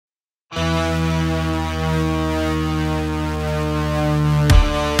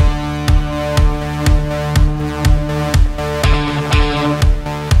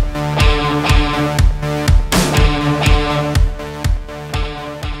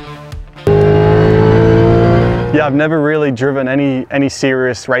Yeah, I've never really driven any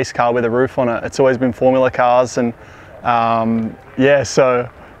serious race car with a roof on it. It's always been Formula cars, and yeah, so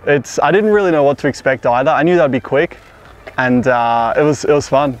I didn't really know what to expect either. I knew that'd be quick, and it was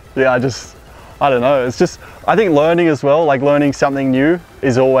fun. Yeah, I don't know. It's just, I think learning as well, like learning something new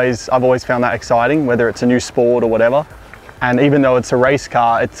is I've always found that exciting, whether it's a new sport or whatever. And even though it's a race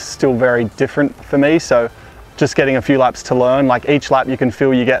car, it's still very different for me. So just getting a few laps to learn, like each lap you can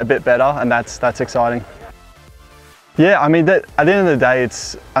feel you get a bit better, and that's exciting. Yeah, I mean, at the end of the day,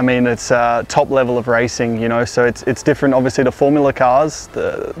 it's top level of racing, you know, so it's different obviously to Formula cars,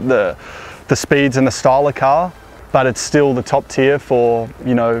 the speeds and the style of car, but it's still the top tier for,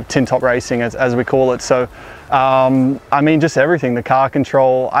 you know, tin top racing as we call it. So, I mean, just everything, the car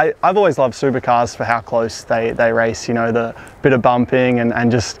control. I've always loved supercars for how close they race, you know, the bit of bumping and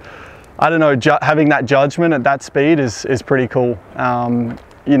just, I don't know, having that judgment at that speed is pretty cool.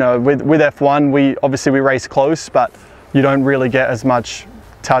 You know, with F1, we race close, but you don't really get as much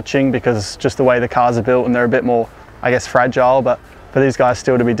touching because just the way the cars are built, and they're a bit more, I guess, fragile. But for these guys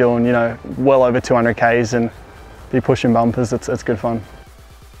still to be doing, you know, well over 200 Ks and be pushing bumpers, it's good fun.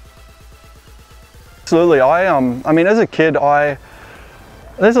 Absolutely. I mean, as a kid,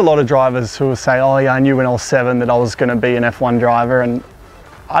 there's a lot of drivers who will say, oh yeah, I knew when I was 7 that I was going to be an F1 driver, and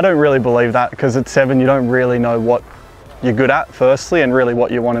I don't really believe that, because at 7 you don't really know what you're good at firstly, and really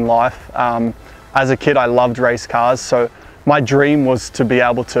what you want in life. As a kid, I loved race cars, so my dream was to be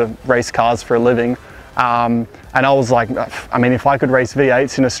able to race cars for a living. And I was like, I mean, if I could race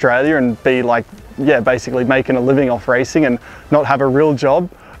V8s in Australia and be like, yeah, basically making a living off racing and not have a real job,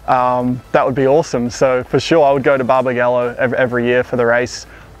 that would be awesome. So for sure, I would go to Barbagallo every year for the race.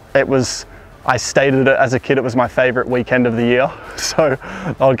 I stated it as a kid, it was my favourite weekend of the year. So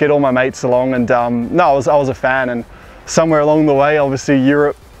I'd get all my mates along, and no, I was a fan. And somewhere along the way, obviously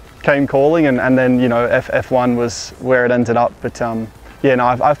Europe came calling, and then, you know, F1 was where it ended up. But yeah, no,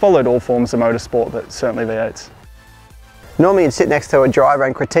 I've followed all forms of motorsport, but certainly V8s. Normally you'd sit next to a driver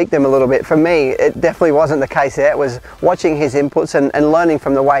and critique them a little bit. For me, it definitely wasn't the case there. It was watching his inputs and learning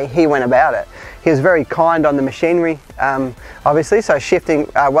from the way he went about it. He was very kind on the machinery, obviously, so shifting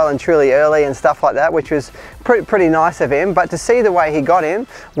well and truly early and stuff like that, which was pretty nice of him. But to see the way he got in,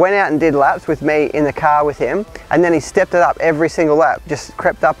 went out and did laps with me in the car with him, and then he stepped it up every single lap, just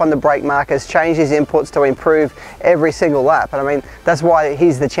crept up on the brake markers, changed his inputs to improve every single lap. And I mean, that's why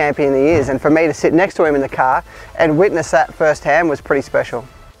he's the champion he is. And for me to sit next to him in the car and witness that firsthand was pretty special.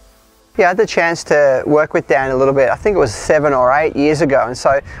 Yeah, I had the chance to work with Dan a little bit. I think it was 7 or 8 years ago, and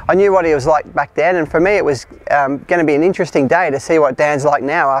so I knew what he was like back then, and for me it was going to be an interesting day to see what Dan's like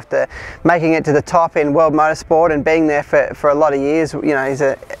now after making it to the top in world motorsport and being there for a lot of years. You know, he's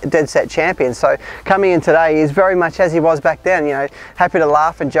a dead set champion, so coming in today he's very much as he was back then, you know, happy to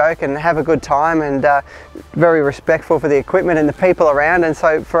laugh and joke and have a good time, and very respectful for the equipment and the people around. And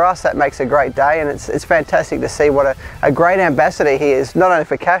so for us that makes a great day, and it's fantastic to see what a great ambassador he is, not only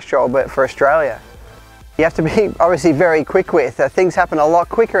for Castrol but for Australia. You have to be obviously very quick with. Things happen a lot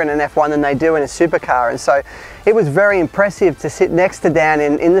quicker in an F1 than they do in a supercar, and so it was very impressive to sit next to Dan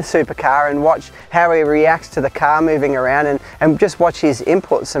in the supercar and watch how he reacts to the car moving around, and just watch his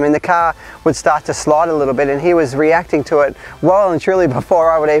inputs. I mean, the car would start to slide a little bit and he was reacting to it well and truly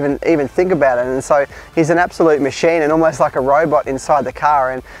before I would even think about it. And so he's an absolute machine and almost like a robot inside the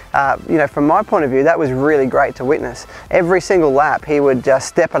car. And you know, from my point of view, that was really great to witness. Every single lap he would just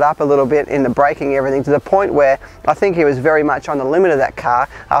step it up a little bit in the braking, everything, to the point where I think he was very much on the limit of that car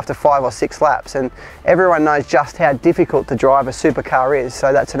after 5 or 6 laps. And everyone knows just how difficult to drive a supercar is,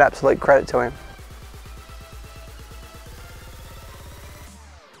 so that's an absolute credit to him.